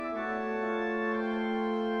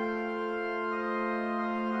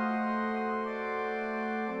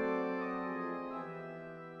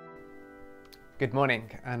Good morning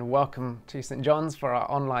and welcome to St John's for our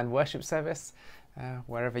online worship service.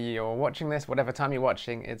 Wherever you're watching this, whatever time you're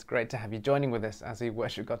watching, it's great to have you joining with us as we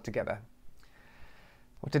worship God together.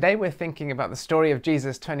 Well, today we're thinking about the story of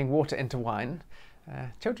Jesus turning water into wine.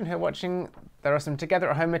 Children who are watching, there are some Together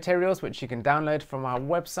at Home materials which you can download from our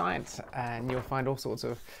website, and you'll find all sorts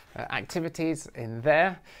of activities in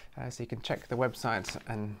there, so you can check the website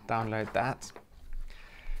and download that.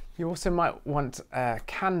 You also might want a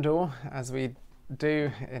candle. As we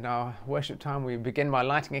do in our worship time, we begin by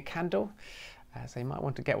lighting a candle, so you might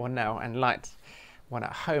want to get one now and light one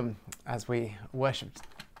at home as we worship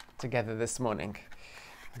together this morning.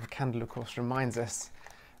 And the candle, of course, reminds us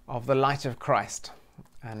of the light of Christ,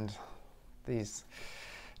 and these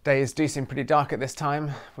days do seem pretty dark at this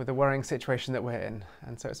time with the worrying situation that we're in,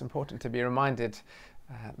 and so it's important to be reminded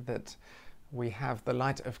that we have the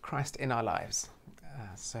light of Christ in our lives.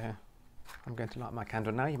 So I'm going to light my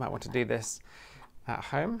candle now. You might want to do this at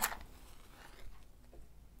home.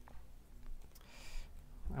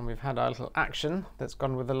 And we've had our little action that's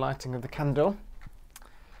gone with the lighting of the candle.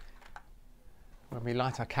 When we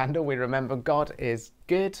light our candle, we remember God is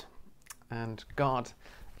good and God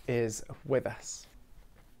is with us.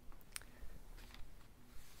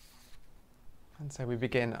 And so we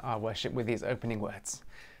begin our worship with these opening words.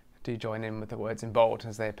 Do join in with the words in bold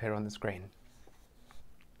as they appear on the screen.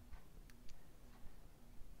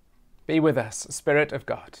 Be with us, Spirit of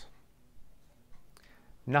God.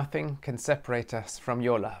 Nothing can separate us from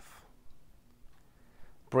your love.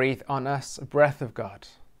 Breathe on us, breath of God.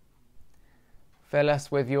 Fill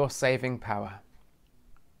us with your saving power.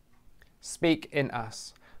 Speak in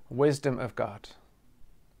us, wisdom of God.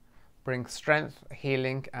 Bring strength,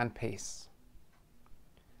 healing, and peace.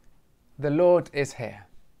 The Lord is here.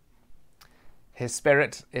 His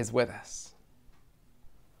Spirit is with us.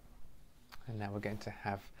 And now we're going to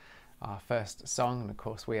have our first song, and of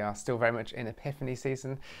course we are still very much in Epiphany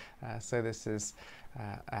season, so this is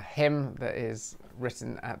a hymn that is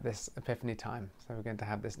written at this Epiphany time, so we're going to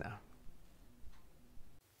have this now.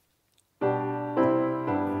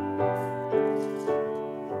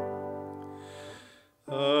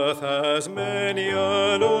 Earth has many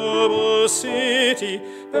a noble city,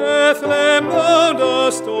 Bethlehem thou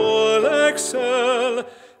dost all excel.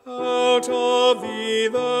 Out of thee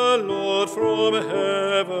the Lord from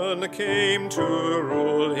heaven came to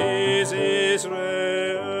rule his Israel.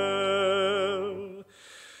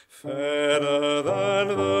 Fairer than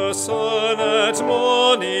the sun at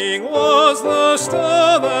morning was the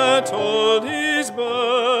star that told his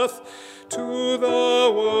birth. To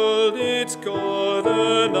the world its God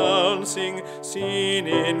announcing, seen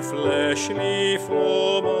in fleshly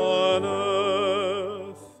form on earth.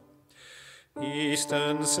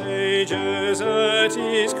 Eastern sages at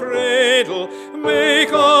his cradle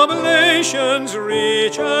make oblations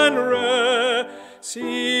rich and rare.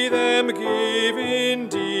 See them give in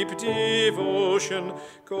deep devotion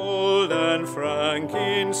gold and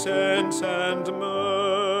frankincense and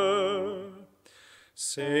myrrh.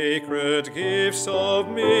 Sacred gifts of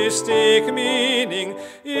mystic meaning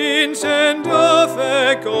in tender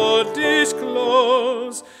fair God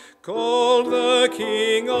disclose. Called the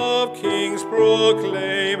King of Kings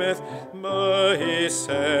proclaimeth, myrrh his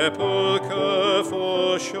sepulchre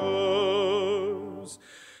foreshows.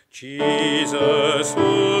 Jesus,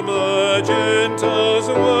 whom the Gentiles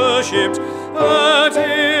worshipped at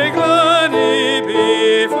a glad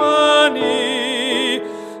Epiphany,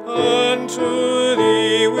 unto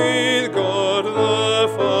thee with God the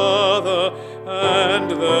Father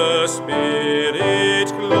and the Spirit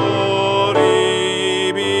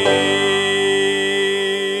glory be.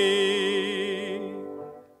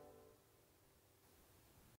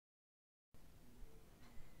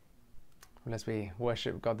 Well, as we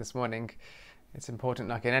worship God this morning, it's important,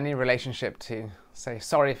 like in any relationship, to say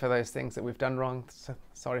sorry for those things that we've done wrong,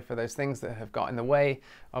 sorry for those things that have got in the way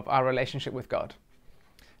of our relationship with God.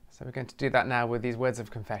 So we're going to do that now with these words of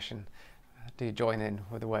confession. Do join in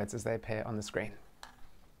with the words as they appear on the screen.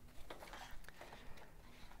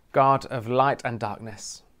 God of light and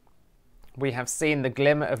darkness, we have seen the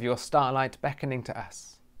glimmer of your starlight beckoning to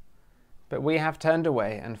us, but we have turned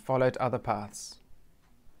away and followed other paths.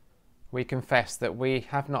 We confess that we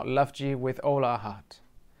have not loved you with all our heart,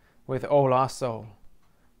 with all our soul,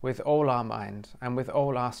 with all our mind, and with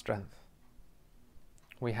all our strength.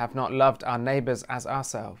 We have not loved our neighbours as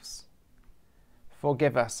ourselves.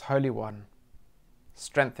 Forgive us, Holy One.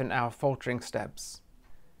 Strengthen our faltering steps,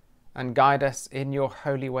 and guide us in your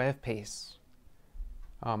holy way of peace.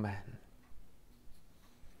 Amen.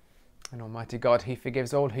 And Almighty God, who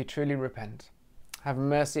forgives all who truly repent, have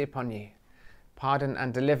mercy upon you, pardon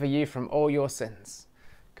and deliver you from all your sins,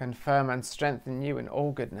 confirm and strengthen you in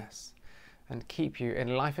all goodness, and keep you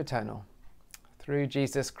in life eternal. Through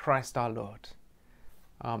Jesus Christ our Lord.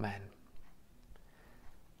 Amen.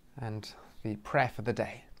 And the prayer for the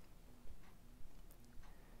day.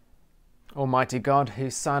 Almighty God,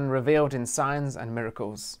 whose Son revealed in signs and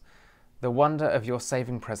miracles the wonder of your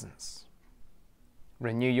saving presence,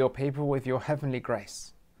 renew your people with your heavenly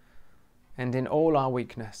grace, and in all our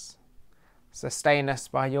weakness, sustain us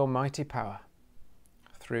by your mighty power,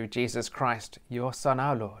 through Jesus Christ, your Son,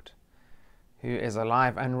 our Lord, who is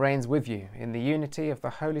alive and reigns with you in the unity of the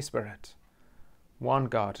Holy Spirit, one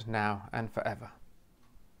God, now and forever.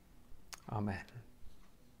 Amen.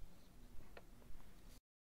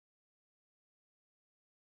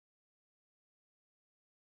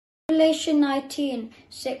 Revelation 19,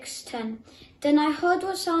 6-10. Then I heard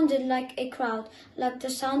what sounded like a crowd, like the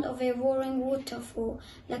sound of a roaring waterfall,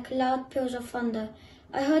 like loud peals of thunder.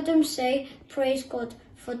 I heard them say, "Praise God,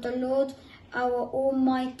 for the Lord our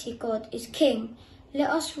Almighty God is King. Let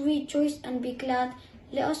us rejoice and be glad.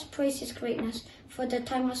 Let us praise his greatness, for the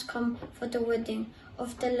time has come for the wedding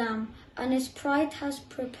of the Lamb, and his bride has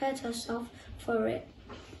prepared herself for it.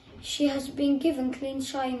 She has been given clean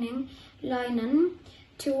shining linen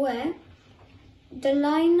to wear. The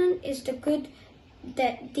linen is the good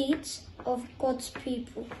deeds of God's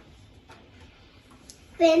people."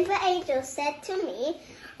 Then the angel said to me,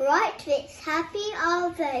 "Write this, happy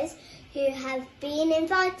are those who have been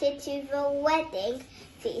invited to the wedding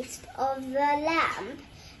feast of the Lamb."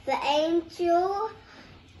 The angel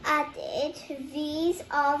added, "These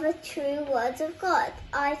are the true words of God."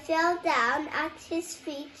 I fell down at his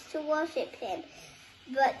feet to worship him.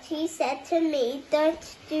 But he said to me,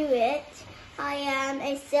 "Don't do it. I am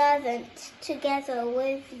a servant together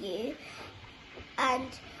with you and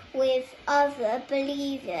with other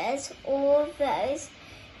believers, all those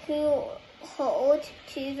who hold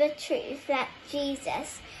to the truth that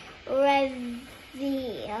Jesus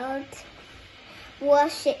revealed.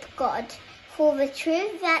 Worship God, for the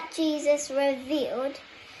truth that Jesus revealed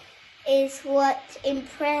is what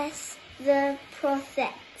impressed the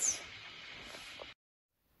prophets."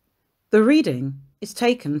 The reading is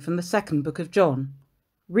taken from the second book of John,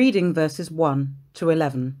 reading verses 1 to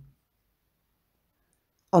 11.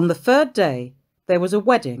 On the third day there was a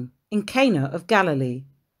wedding in Cana of Galilee,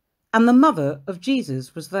 and the mother of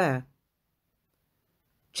Jesus was there.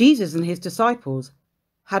 Jesus and his disciples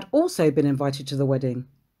had also been invited to the wedding.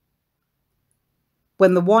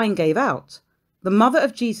 When the wine gave out, the mother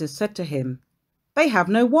of Jesus said to him, "They have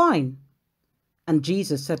no wine." And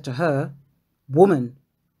Jesus said to her, "Woman,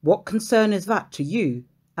 what concern is that to you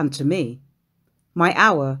and to me? My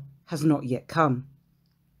hour has not yet come."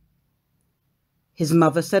 His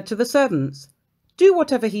mother said to the servants, "Do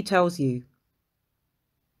whatever he tells you."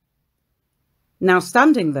 Now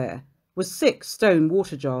standing there were 6 stone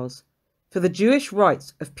water jars for the Jewish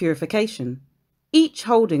rites of purification, each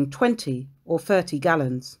holding 20 or 30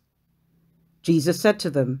 gallons. Jesus said to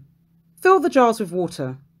them, "Fill the jars with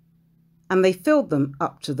water," and they filled them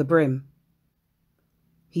up to the brim.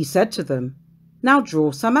 He said to them, "Now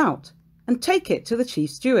draw some out and take it to the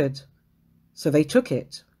chief steward." So they took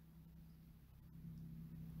it.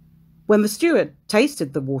 When the steward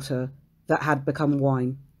tasted the water that had become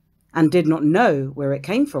wine, and did not know where it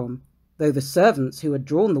came from, though the servants who had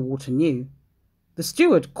drawn the water knew, the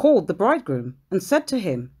steward called the bridegroom and said to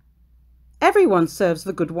him, "Everyone serves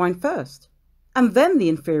the good wine first, and then the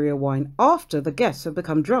inferior wine after the guests have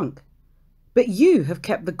become drunk. But you have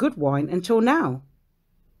kept the good wine until now."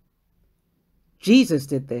 Jesus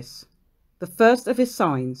did this, the first of his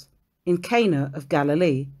signs, in Cana of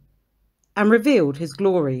Galilee, and revealed his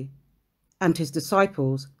glory, and his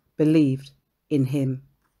disciples believed in him.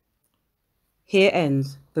 Here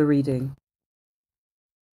ends the reading.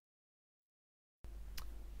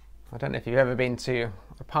 I don't know if you've ever been to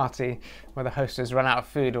a party where the host has run out of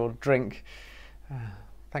food or drink.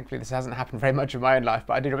 Thankfully this hasn't happened very much in my own life,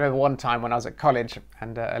 but I do remember one time when I was at college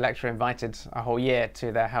and a lecturer invited a whole year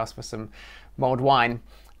to their house for some mulled wine,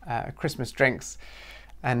 Christmas drinks,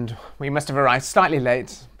 and we must have arrived slightly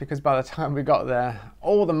late because by the time we got there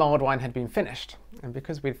all the mulled wine had been finished, and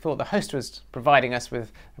because we thought the host was providing us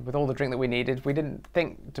with all the drink that we needed, we didn't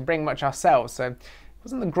think to bring much ourselves, so it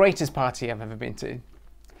wasn't the greatest party I've ever been to.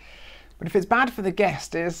 But if it's bad for the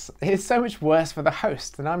guest, it's so much worse for the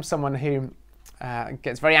host, and I'm someone who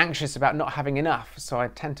gets very anxious about not having enough, so I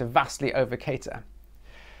tend to vastly over-cater.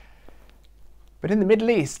 But in the Middle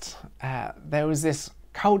East, there was this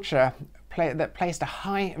culture that placed a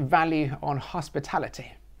high value on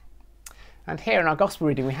hospitality. And here in our gospel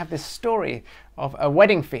reading, we have this story of a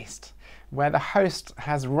wedding feast where the host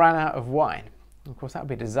has run out of wine. Of course, that would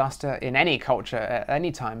be a disaster in any culture at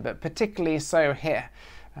any time, but particularly so here,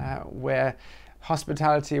 where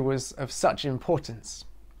hospitality was of such importance.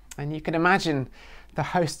 And you can imagine the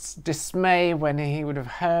host's dismay when he would have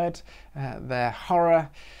heard their horror,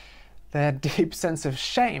 their deep sense of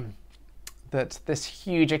shame that this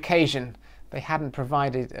huge occasion they hadn't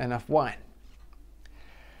provided enough wine.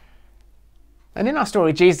 And in our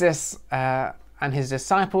story, Jesus and his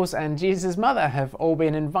disciples and Jesus' mother have all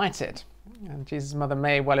been invited. And Jesus' mother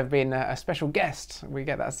may well have been a special guest. We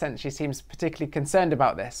get that sense she seems particularly concerned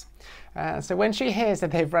about this. So when she hears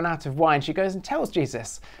that they've run out of wine, she goes and tells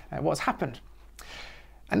Jesus what's happened.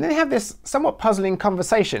 And then they have this somewhat puzzling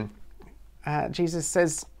conversation. Jesus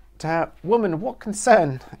says to her, "Woman, what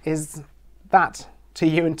concern is that to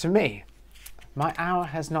you and to me? My hour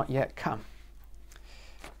has not yet come."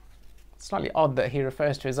 It's slightly odd that he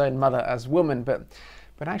refers to his own mother as woman, but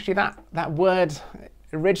actually that word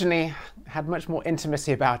originally had much more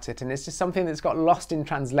intimacy about it, and it's just something that's got lost in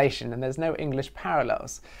translation, and there's no English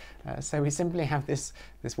parallels. So we simply have this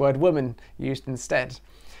word woman used instead.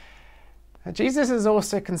 Jesus is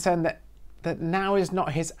also concerned that now is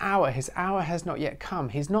not his hour. His hour has not yet come.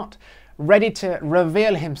 He's not ready to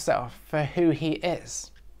reveal himself for who he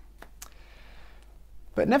is.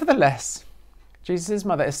 But nevertheless, Jesus'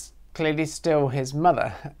 mother is clearly still his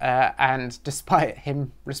mother, and despite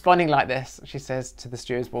him responding like this, she says to the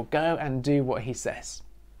stewards, "Well, go and do what he says."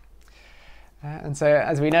 And so,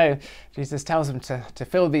 as we know, Jesus tells them to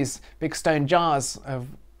fill these big stone jars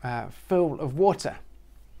full of water,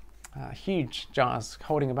 huge jars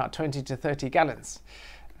holding about 20 to 30 gallons.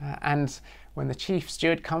 And when the chief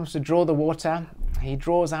steward comes to draw the water, he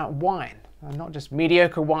draws out wine, not just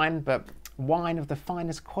mediocre wine, but wine of the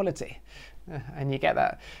finest quality. And you get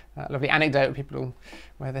that lovely anecdote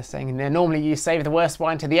where they're saying, normally you save the worst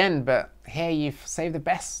wine to the end, but here you've saved the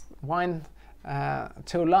best wine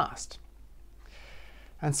till last.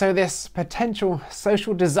 And so this potential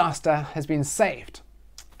social disaster has been saved,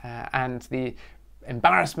 and the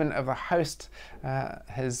embarrassment of the host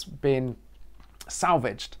has been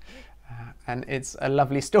salvaged. And it's a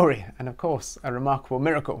lovely story, and of course a remarkable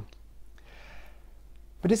miracle.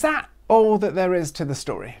 But is that all that there is to the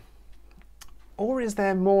story? Or is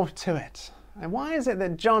there more to it? And why is it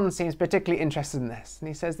that John seems particularly interested in this? And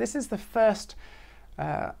he says this is the first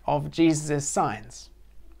of Jesus' signs.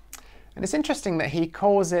 And it's interesting that he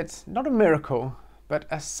calls it not a miracle, but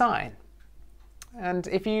a sign. And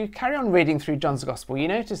if you carry on reading through John's Gospel, you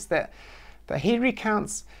notice that he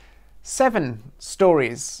recounts 7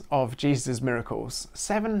 stories of Jesus' miracles,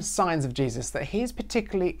 7 signs of Jesus that he's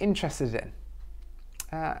particularly interested in.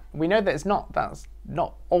 We know that that's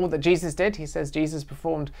not all that Jesus did. He says Jesus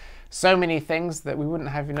performed so many things that we wouldn't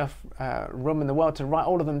have enough room in the world to write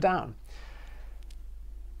all of them down.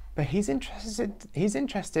 But he's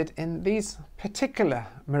interested in these particular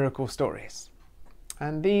miracle stories.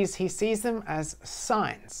 And these, he sees them as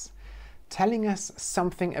signs, telling us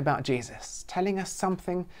something about Jesus, telling us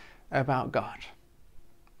something about God.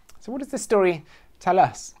 So what does this story tell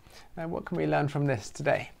us? What can we learn from this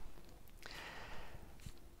today?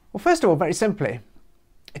 Well, first of all, very simply,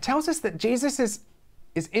 it tells us that Jesus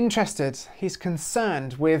is interested, he's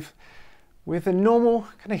concerned with the normal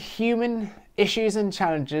kind of human issues and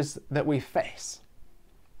challenges that we face.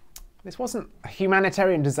 This wasn't a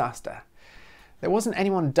humanitarian disaster. There wasn't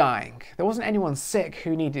anyone dying. There wasn't anyone sick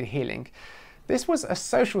who needed healing. This was a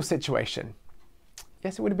social situation.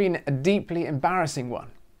 Yes, it would have been a deeply embarrassing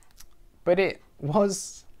one, but it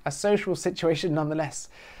was a social situation nonetheless.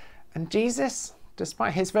 And Jesus,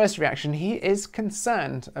 despite his first reaction, he is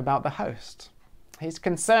concerned about the host. He's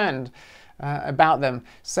concerned about them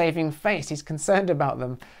saving face. He's concerned about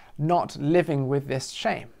them not living with this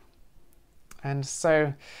shame. And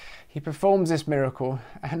so he performs this miracle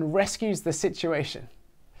and rescues the situation.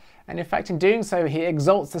 And in fact, in doing so, he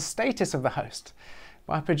exalts the status of the host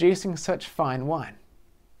by producing such fine wine.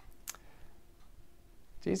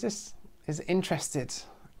 Jesus is interested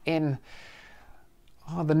in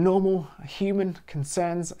the normal human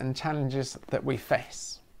concerns and challenges that we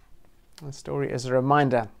face. The story is a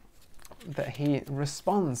reminder that he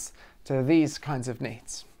responds to these kinds of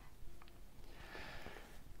needs.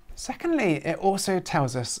 Secondly, it also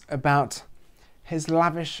tells us about his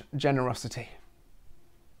lavish generosity.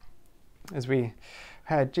 As we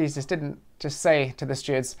heard, Jesus didn't just say to the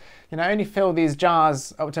stewards, only fill these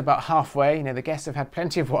jars up to about halfway. The guests have had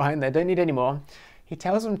plenty of wine, they don't need any more. He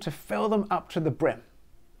tells them to fill them up to the brim.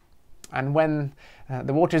 And when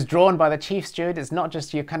the water is drawn by the chief steward, it's not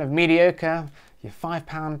just your kind of mediocre, your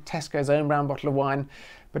 £5 Tesco's own brand bottle of wine,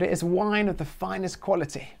 but it is wine of the finest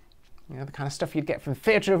quality. You know, the kind of stuff you'd get from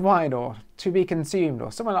Theatre of Wine or To Be Consumed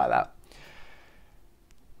or something like that.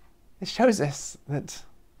 It shows us that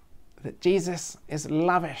Jesus is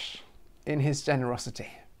lavish in his generosity.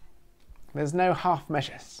 There's no half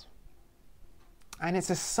measures. And it's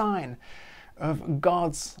a sign of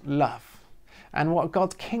God's love and what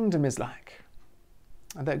God's kingdom is like.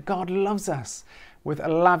 That God loves us with a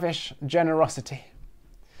lavish generosity.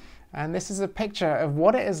 And this is a picture of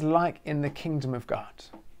what it is like in the kingdom of God.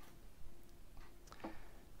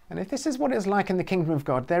 And if this is what it's like in the kingdom of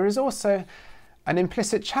God, there is also an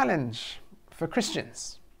implicit challenge for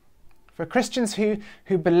Christians. For Christians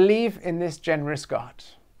who believe in this generous God,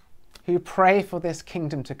 who pray for this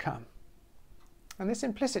kingdom to come. And this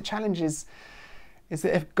implicit challenge is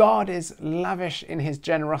that if God is lavish in his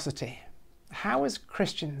generosity, how as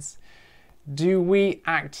Christians do we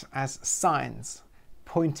act as signs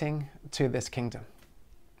pointing to this kingdom,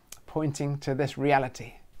 pointing to this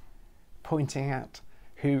reality, pointing at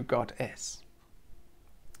who God is?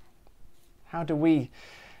 How do we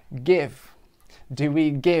give? Do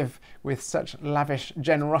we give with such lavish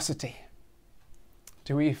generosity?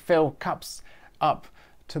 Do we fill cups up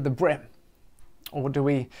to the brim? Or do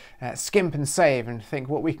we skimp and save and think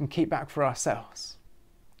what we can keep back for ourselves?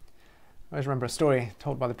 I always remember a story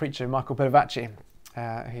told by the preacher Michael Pilavacci,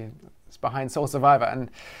 who's behind Soul Survivor,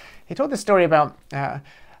 and he told this story about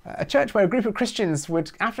a church where a group of Christians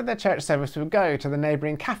would, after their church service, would go to the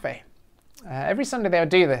neighbouring cafe. Every Sunday they would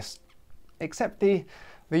do this, except the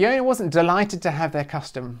owner wasn't delighted to have their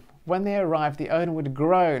custom. When they arrived, the owner would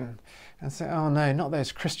groan and say, "Oh no, not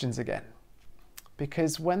those Christians again."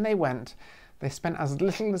 Because when they went, they spent as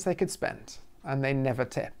little as they could spend, and they never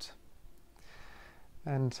tipped.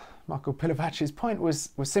 And Michael Pilavacci's point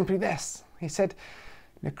was simply this. He said,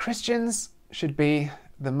 Christians should be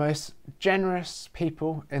the most generous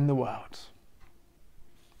people in the world.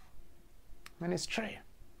 And it's true.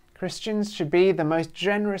 Christians should be the most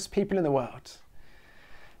generous people in the world.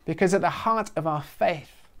 Because at the heart of our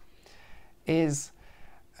faith is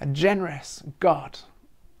a generous God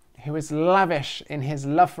who is lavish in his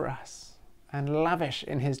love for us and lavish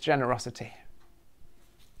in his generosity.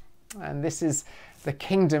 And this is the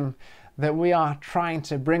kingdom that we are trying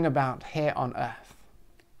to bring about here on earth.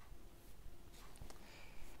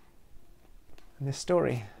 And this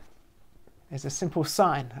story is a simple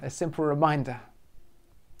sign, a simple reminder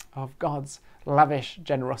of God's lavish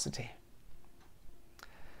generosity.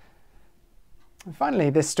 And finally,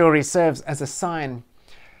 this story serves as a sign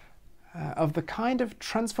of the kind of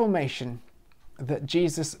transformation that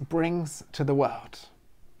Jesus brings to the world.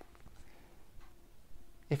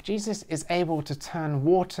 If Jesus is able to turn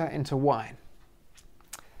water into wine,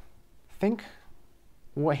 think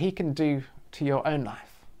what he can do to your own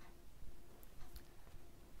life.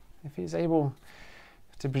 If he's able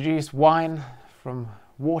to produce wine from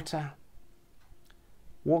water,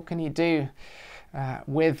 what can he do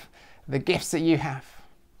with the gifts that you have?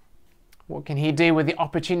 What can he do with the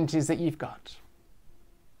opportunities that you've got?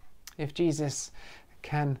 If Jesus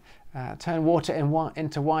can turn water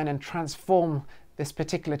into wine and transform this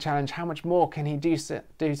particular challenge, how much more can he do so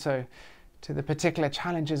to the particular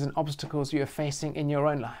challenges and obstacles you are facing in your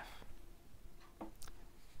own life?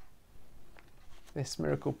 This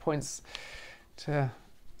miracle points to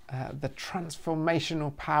the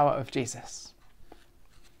transformational power of Jesus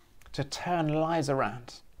to turn lives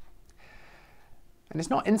around. And it's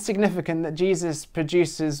not insignificant that Jesus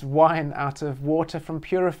produces wine out of water from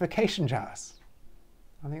purification jars.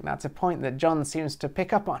 I think that's a point that John seems to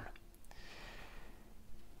pick up on.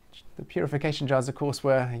 The purification jars, of course,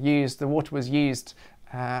 were used, the water was used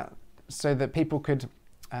so that people could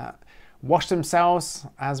wash themselves,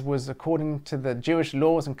 as was according to the Jewish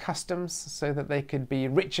laws and customs, so that they could be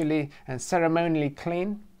ritually and ceremonially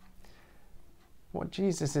clean. What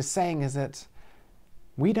Jesus is saying is that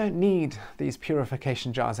we don't need these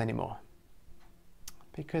purification jars anymore,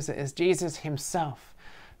 because it is Jesus himself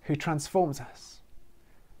who transforms us.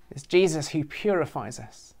 It's Jesus who purifies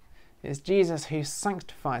us. It's Jesus who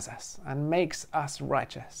sanctifies us and makes us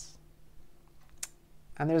righteous.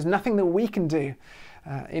 And there is nothing that we can do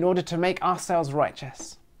in order to make ourselves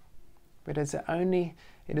righteous. But it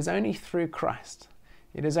is only through Christ,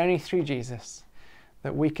 it is only through Jesus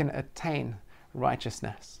that we can attain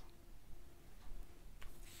righteousness.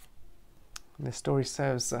 And this story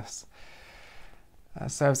serves as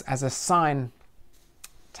a sign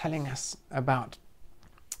telling us about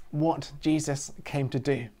what Jesus came to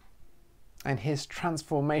do and his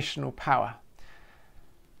transformational power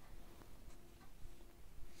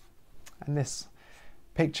And this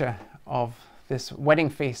picture of this wedding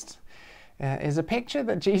feast is a picture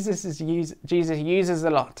that Jesus uses a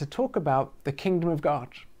lot to talk about the kingdom of God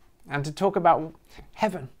and to talk about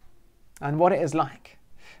heaven and what it is like.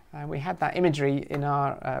 We had that imagery in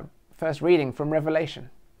our first reading from Revelation,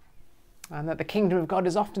 and that the kingdom of God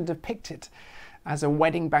is often depicted as a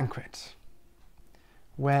wedding banquet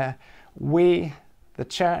where we, the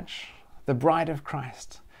church, the bride of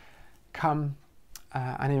Christ, come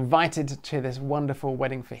and invited to this wonderful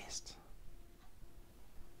wedding feast.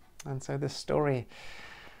 And so this story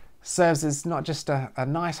serves as not just a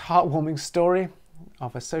nice, heartwarming story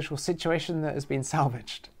of a social situation that has been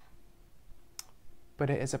salvaged, but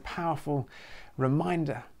it is a powerful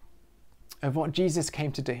reminder of what Jesus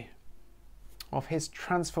came to do, of his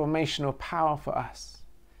transformational power for us,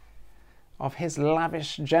 of his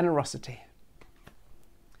lavish generosity.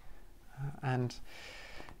 And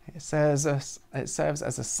it serves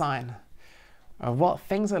as a sign of what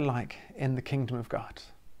things are like in the kingdom of God.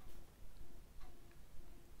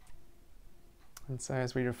 And so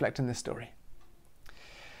as we reflect on this story,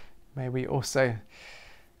 may we also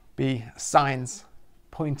be signs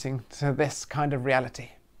pointing to this kind of reality.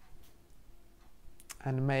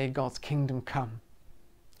 And may God's kingdom come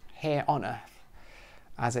here on earth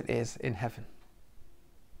as it is in heaven.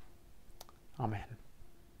 Amen.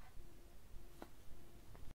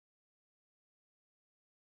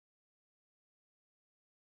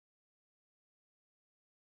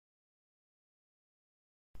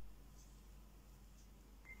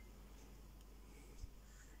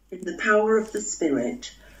 In the power of the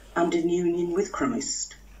Spirit and in union with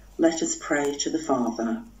Christ, let us pray to the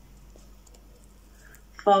Father.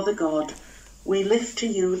 Father God, we lift to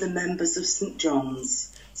you the members of St.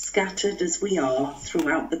 John's, scattered as we are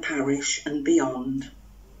throughout the parish and beyond.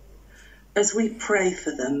 As we pray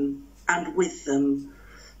for them and with them,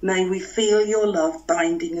 may we feel your love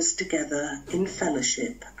binding us together in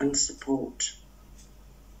fellowship and support.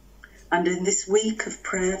 And in this week of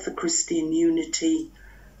prayer for Christian unity,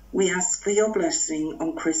 we ask for your blessing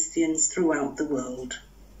on Christians throughout the world.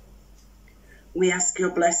 We ask your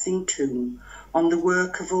blessing too on the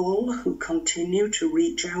work of all who continue to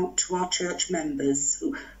reach out to our church members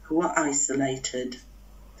who are isolated,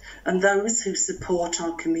 and those who support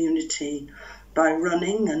our community by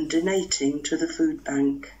running and donating to the food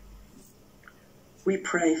bank. We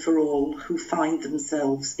pray for all who find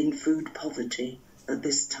themselves in food poverty at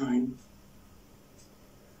this time.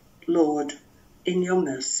 Lord, in your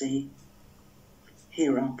mercy,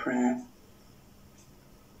 hear our prayer.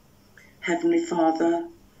 Heavenly Father,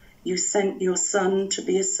 you sent your Son to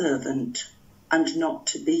be a servant and not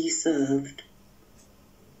to be served.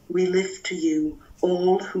 We lift to you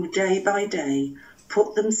all who day by day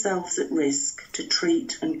put themselves at risk to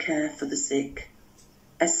treat and care for the sick,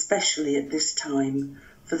 especially at this time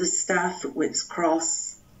for the staff at Whipps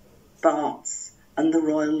Cross, Barts and the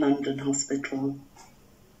Royal London Hospital.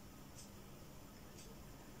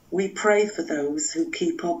 We pray for those who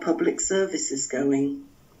keep our public services going,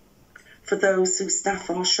 for those who staff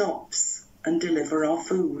our shops and deliver our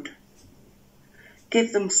food.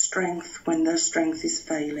 Give them strength when their strength is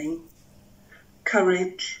failing,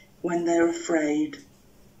 courage when they're afraid,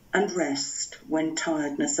 and rest when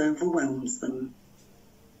tiredness overwhelms them.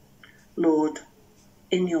 Lord,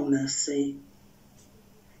 in your mercy,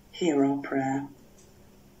 hear our prayer.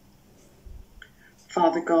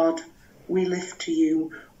 Father God, we lift to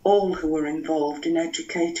you all who are involved in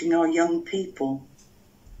educating our young people,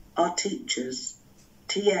 our teachers,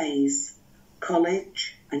 TAs,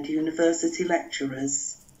 college and university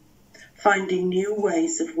lecturers, finding new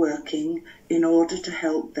ways of working in order to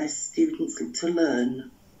help their students to learn.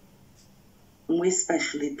 And we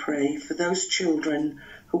especially pray for those children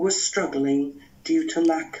who are struggling due to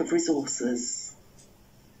lack of resources.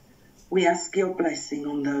 We ask your blessing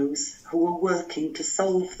on those who are working to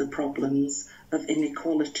solve the problems of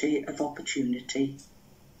inequality of opportunity.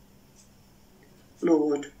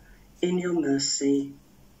 Lord, in your mercy,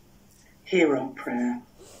 hear our prayer.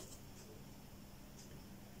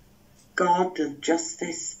 God of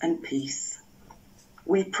justice and peace,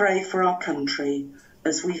 we pray for our country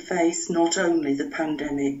as we face not only the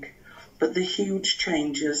pandemic, but the huge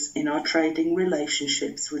changes in our trading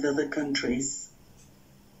relationships with other countries.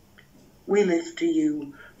 We lift to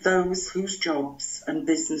you those whose jobs and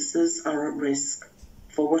businesses are at risk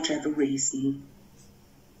for whatever reason.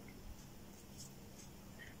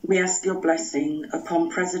 We ask your blessing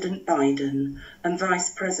upon President Biden and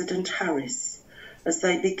Vice President Harris as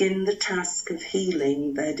they begin the task of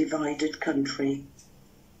healing their divided country.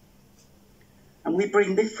 And we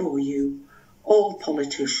bring before you all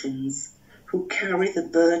politicians who carry the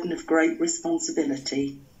burden of great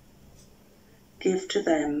responsibility. Give to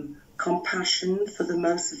them compassion for the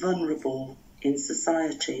most vulnerable in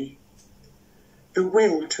society, the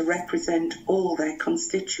will to represent all their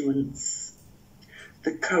constituents,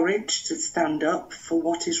 the courage to stand up for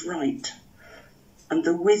what is right, and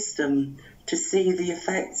the wisdom to see the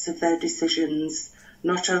effects of their decisions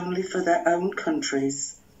not only for their own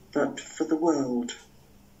countries, but for the world.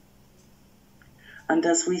 And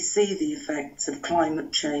as we see the effects of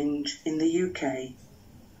climate change in the UK,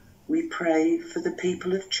 we pray for the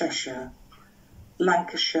people of Cheshire,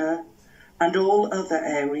 Lancashire, and all other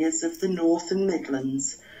areas of the North and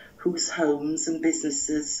Midlands whose homes and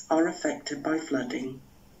businesses are affected by flooding.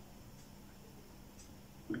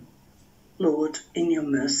 Lord, in your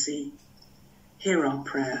mercy, hear our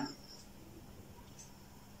prayer.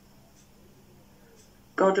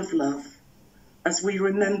 God of love, as we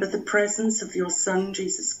remember the presence of your Son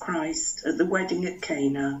Jesus Christ at the wedding at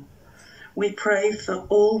Cana, we pray for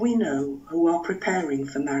all we know who are preparing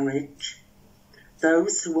for marriage,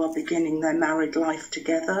 those who are beginning their married life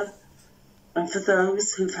together, and for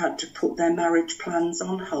those who've had to put their marriage plans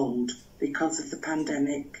on hold because of the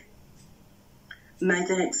pandemic. May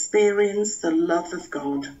they experience the love of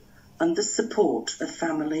God and the support of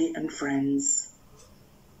family and friends.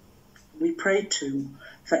 We pray too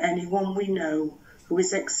for anyone we know who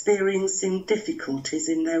is experiencing difficulties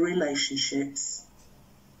in their relationships.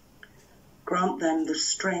 Grant them the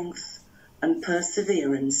strength and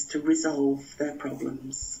perseverance to resolve their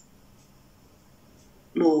problems.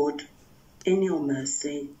 Lord, in your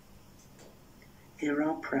mercy, hear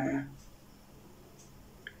our prayer.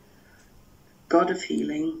 God of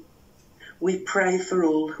healing, we pray for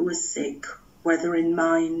all who are sick, whether in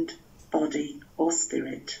mind, body, or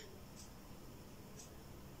spirit.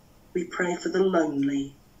 We pray for the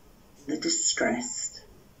lonely, the distressed,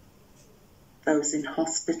 those in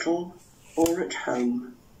hospital or at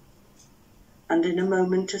home. And in a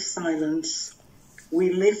moment of silence,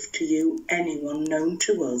 we lift to you anyone known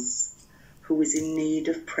to us who is in need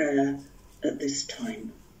of prayer at this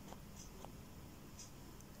time.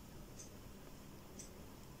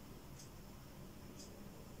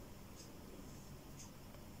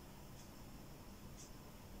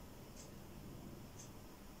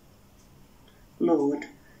 Lord,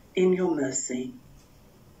 in your mercy,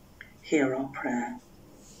 hear our prayer.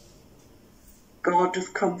 God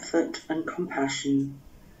of comfort and compassion,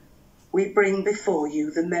 we bring before you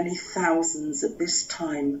the many thousands at this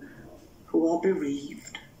time who are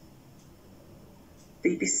bereaved.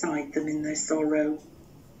 Be beside them in their sorrow.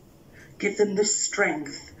 Give them the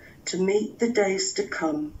strength to meet the days to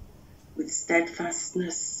come with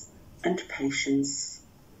steadfastness and patience,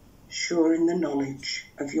 sure in the knowledge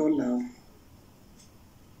of your love.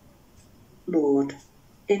 Lord,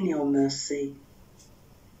 in your mercy,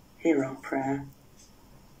 hear our prayer.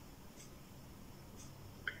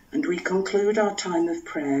 And we conclude our time of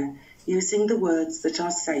prayer using the words that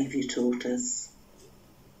our Saviour taught us.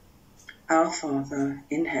 Our Father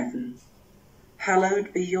in heaven,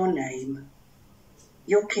 hallowed be your name.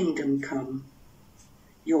 Your kingdom come.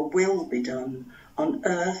 Your will be done on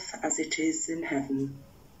earth as it is in heaven.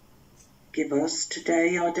 Give us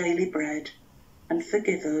today our daily bread, and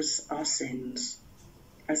forgive us our sins,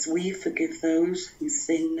 as we forgive those who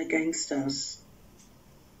sin against us.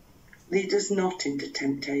 Lead us not into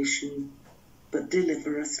temptation, but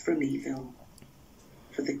deliver us from evil.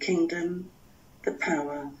 For the kingdom, the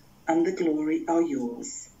power, and the glory are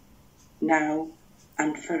yours, now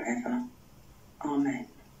and forever. Amen.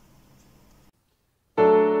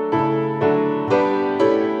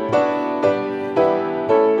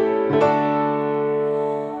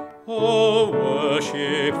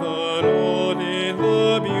 Worship the Lord in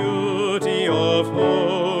the beauty of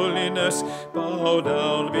holiness. Bow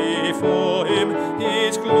down before him,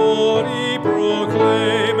 his glory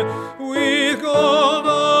proclaim. With gold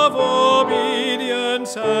of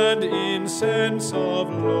obedience and incense of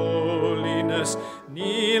lowliness,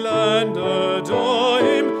 kneel and adore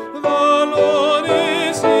him. The Lord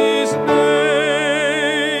is his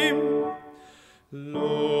name.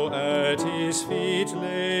 Low at his feet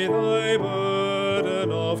lay thy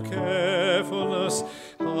burden of carefulness.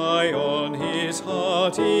 High on his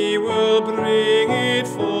heart he will bring it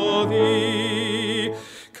for thee.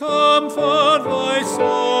 Comfort thy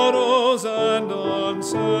sorrows and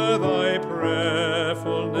answer thy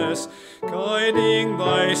prayerfulness, guiding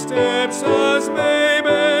thy steps as may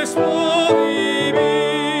best for thee be.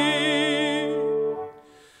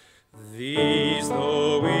 These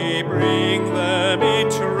though we bring them in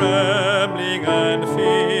trembling and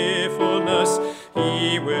fearfulness,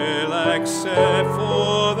 he will accept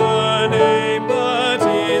for the name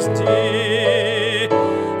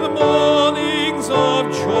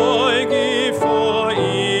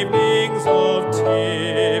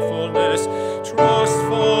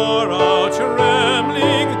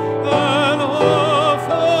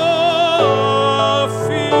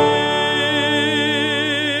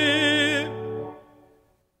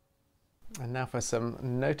for some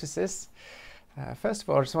notices. First of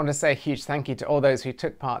all, I just want to say a huge thank you to all those who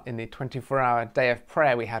took part in the 24-hour day of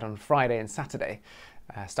prayer we had on Friday and Saturday.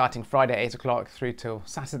 Starting Friday 8 o'clock through till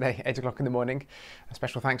Saturday 8 o'clock in the morning. A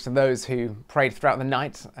special thanks to those who prayed throughout the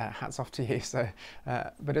night. Hats off to you.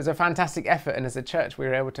 But it was a fantastic effort, and as a church we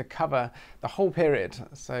were able to cover the whole period.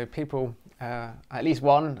 So people, at least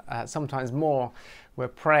one, sometimes more, were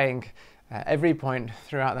praying every point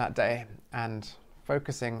throughout that day and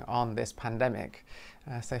focusing on this pandemic.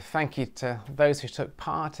 So thank you to those who took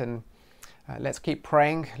part, and let's keep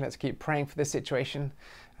praying. Let's keep praying for this situation,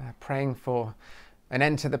 praying for an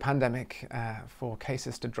end to the pandemic, for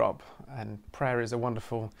cases to drop. And prayer is a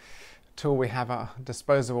wonderful tool we have at our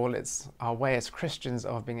disposal. It's our way as Christians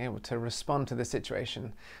of being able to respond to the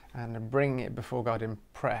situation and bring it before God in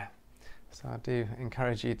prayer. So I do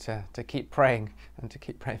encourage you to keep praying and to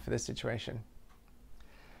keep praying for this situation.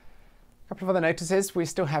 A couple of other notices. We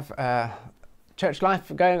still have church life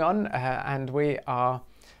going on, and we are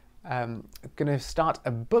going to start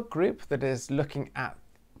a book group that is looking at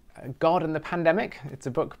God and the Pandemic. It's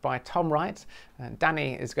a book by Tom Wright, and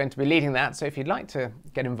Danny is going to be leading that. So if you'd like to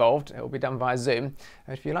get involved, it will be done via Zoom.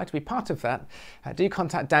 If you'd like to be part of that, do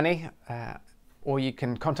contact Danny, or you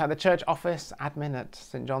can contact the church office, admin at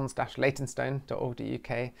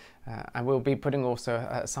stjohns-leytonstone.org.uk, and we'll be putting also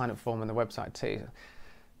a sign-up form on the website too.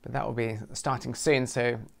 But that will be starting soon,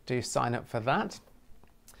 so do sign up for that.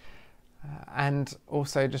 And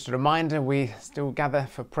also just a reminder, we still gather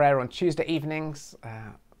for prayer on Tuesday evenings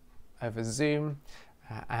over Zoom,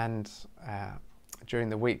 and during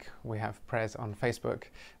the week we have prayers on Facebook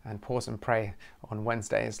and Pause and Pray on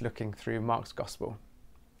Wednesdays looking through Mark's Gospel.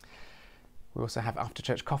 We also have after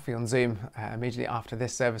church coffee on Zoom immediately after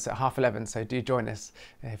this service at 11:30, so do join us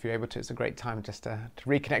if you're able to. It's a great time just to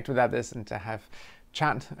reconnect with others and to have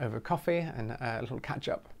chat over coffee and a little catch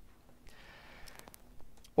up.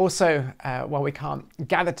 Also, while we can't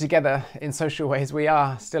gather together in social ways, we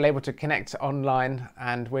are still able to connect online,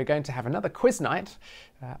 and we're going to have another quiz night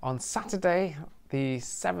on Saturday, the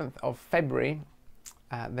 7th of February.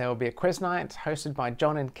 There will be a quiz night hosted by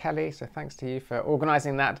John and Kelly, so thanks to you for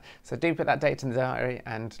organising that. So do put that date in the diary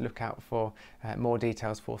and look out for more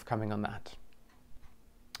details forthcoming on that.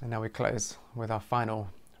 And now we close with our final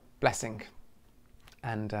blessing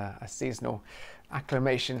and a seasonal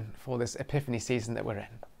acclamation for this Epiphany season that we're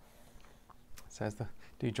in. So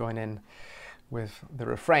do join in with the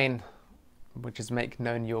refrain, which is "Make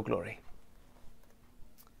known your glory."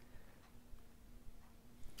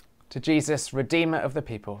 To Jesus, Redeemer of the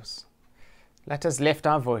peoples, let us lift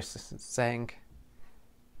our voices, saying,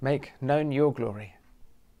 "Make known your glory."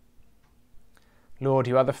 Lord,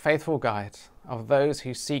 you are the faithful guide of those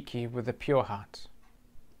who seek you with a pure heart.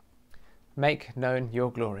 Make known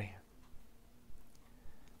your glory.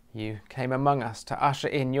 You came among us to usher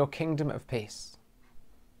in your kingdom of peace.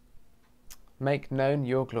 Make known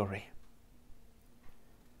your glory.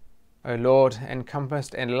 O Lord,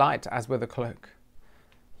 encompassed in light as with a cloak,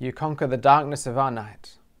 you conquer the darkness of our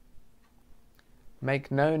night.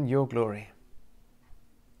 Make known your glory.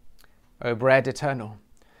 O bread eternal,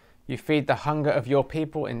 you feed the hunger of your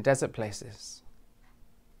people in desert places.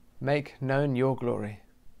 Make known your glory.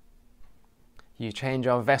 You change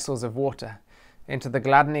our vessels of water into the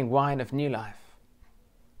gladdening wine of new life.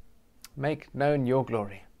 Make known your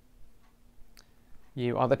glory.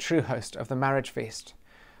 You are the true host of the marriage feast,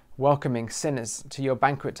 welcoming sinners to your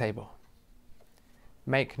banquet table.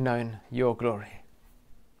 Make known your glory.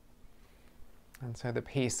 And so the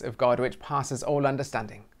peace of God, which passes all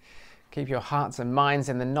understanding, keep your hearts and minds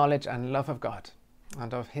in the knowledge and love of God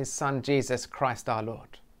and of his Son, Jesus Christ our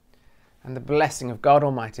Lord. And the blessing of God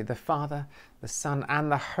Almighty, the Father, the Son,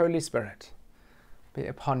 and the Holy Spirit be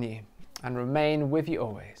upon you and remain with you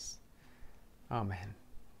always. Amen.